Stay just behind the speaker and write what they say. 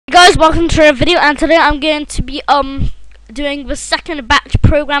guys, welcome to a video, and today I'm going to be doing the second batch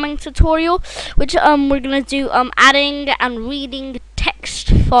programming tutorial, which we're gonna do adding and reading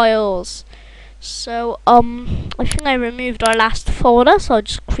text files. So I think I removed our last folder, so I'll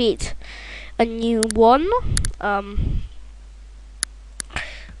just create a new one called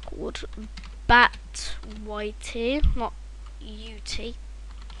bat yt, not ut,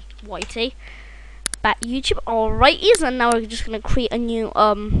 yt. Back YouTube. Alrighties, and now we're just gonna create a new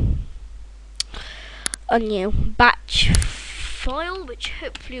batch file, which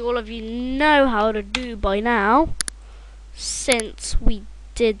hopefully all of you know how to do by now, since we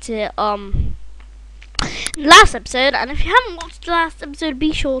did it last episode. And if you haven't watched the last episode,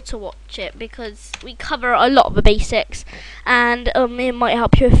 be sure to watch it, because we cover a lot of the basics, and it might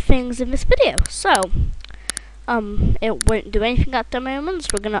help you with things in this video. So it won't do anything at the moment,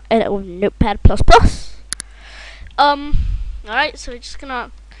 so we're gonna edit with Notepad++. Alright, so we're just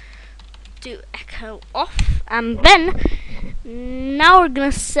gonna do echo off, and then now we're gonna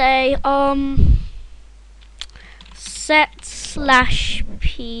say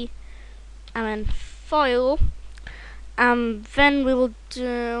set/p and then file, and then we will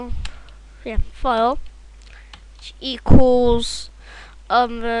do file, which equals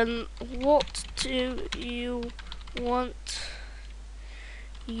then what do you want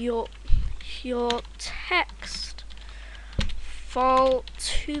your text file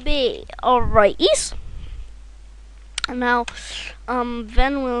to be? Alrighties. And now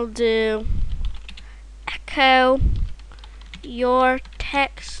then we'll do echo your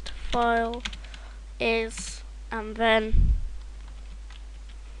text file is, and then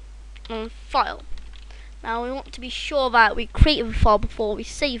file. Now we want to be sure that we create the file before we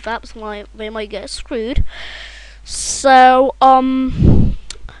save that, so they might get screwed. So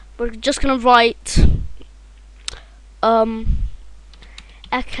we're just gonna write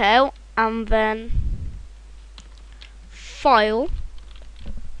echo and then file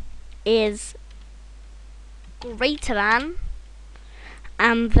is greater than,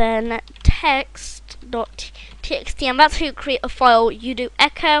 and then text.txt, and that's how you create a file. You do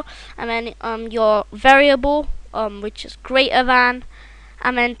echo and then your variable which is greater than,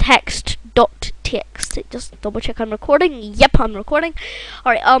 and then text.txt. Just double check I'm recording. Yep, I'm recording.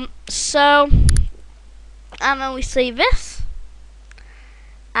 Alright, so and then we save this,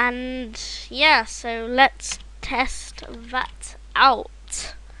 and yeah, so let's test that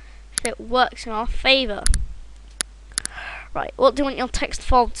out if it works in our favor. Right, what do you want your text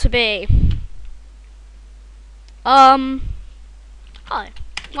file to be? Hi.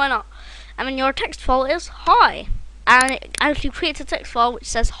 Why not? I mean, your text file is hi, and it actually creates a text file which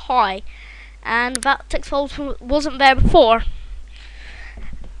says hi, and that text file wasn't there before.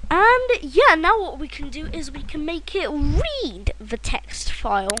 And yeah, now what we can do is we can make it read the text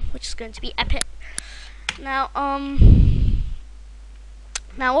file, which is going to be epic. Now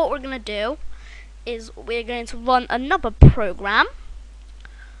now what we're gonna do is we're going to run another program,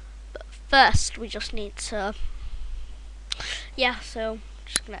 but first we just need to so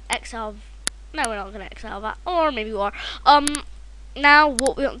just gonna exile. No, we're not gonna exile that, or maybe we are. Now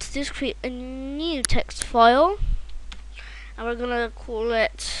what we want to do is create a new text file, and we're gonna call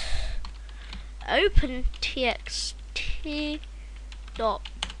it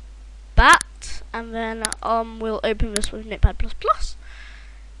OpenTXT.bat, and then we'll open this with Notepad++.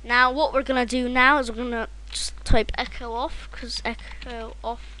 Now what we're gonna do now is we're gonna just type echo off, because echo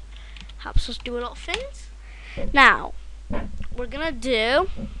off helps us do a lot of things. Now we're gonna do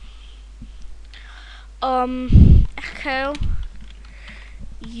echo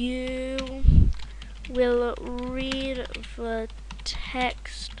you will read the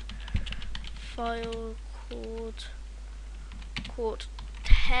text file called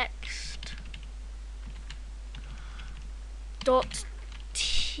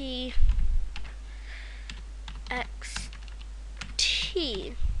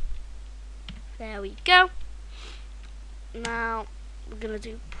There we go. Now we're gonna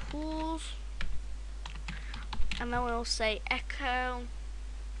do pause, and then we'll say echo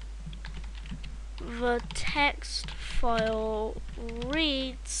the text file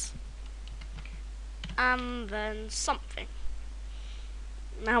reads, and then something.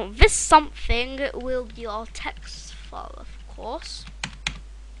 Now this something will be our text file, of course.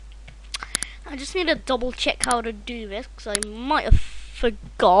 I just need to double check how to do this, because I might have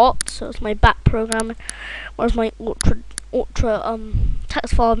forgot. So it's my back program. Where's my ultra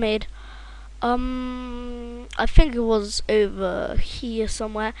text file made? I think it was over here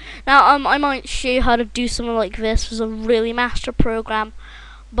somewhere. Now I might show you how to do something like this with a really master program,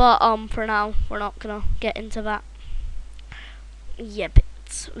 but for now we're not gonna get into that. Yeah, but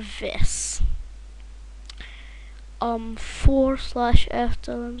this. 4/f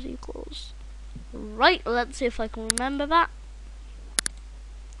delms equals. Right, let's see if I can remember that.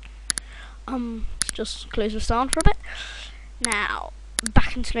 Let's just close the sound for a bit. Now,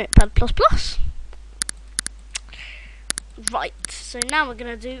 back into Notepad++. Right, so now we're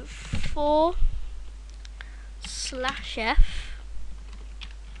going to do 4/f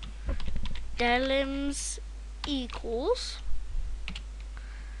delms equals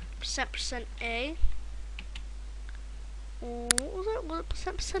 %%a. Or what was it? Was it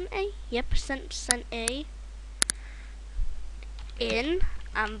 %%a? Yeah, %%a in,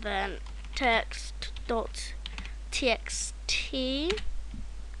 and then text.txt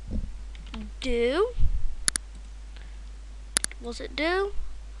do. Was it do?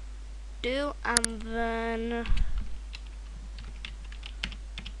 Do, and then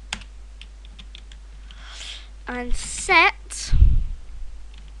set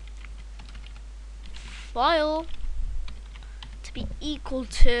file to be equal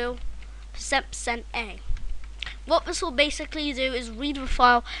to %%a. What this will basically do is read the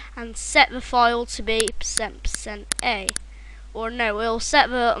file and set the file to be %%a. Or no, we'll set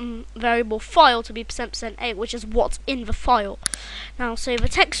the variable file to be %%a, which is what's in the file. Now, so the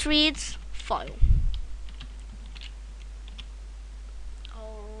text reads file.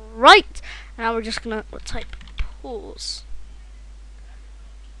 Alright, now we're just gonna type pause.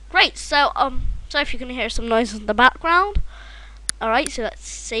 Great, so if you can hear some noises in the background. Alright, so let's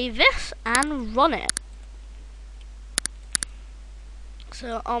save this and run it.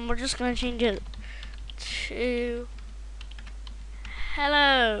 So we're just gonna change it to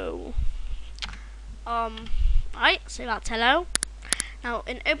hello. Alright, so that's hello. Now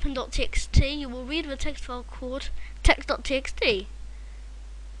in open.txt you will read the text file called text.txt.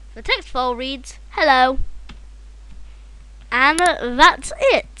 The text file reads hello. And that's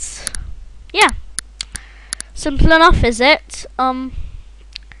it. Yeah. Simple enough, is it?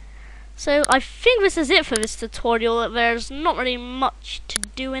 So I think this is it for this tutorial. There's not really much to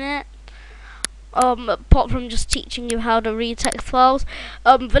do in it. Apart from just teaching you how to read text files.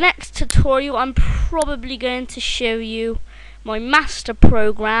 The next tutorial I'm probably going to show you my master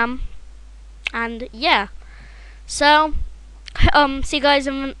program. And yeah. So see you guys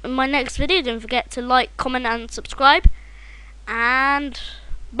in my next video. Don't forget to like, comment and subscribe. And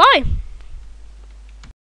bye.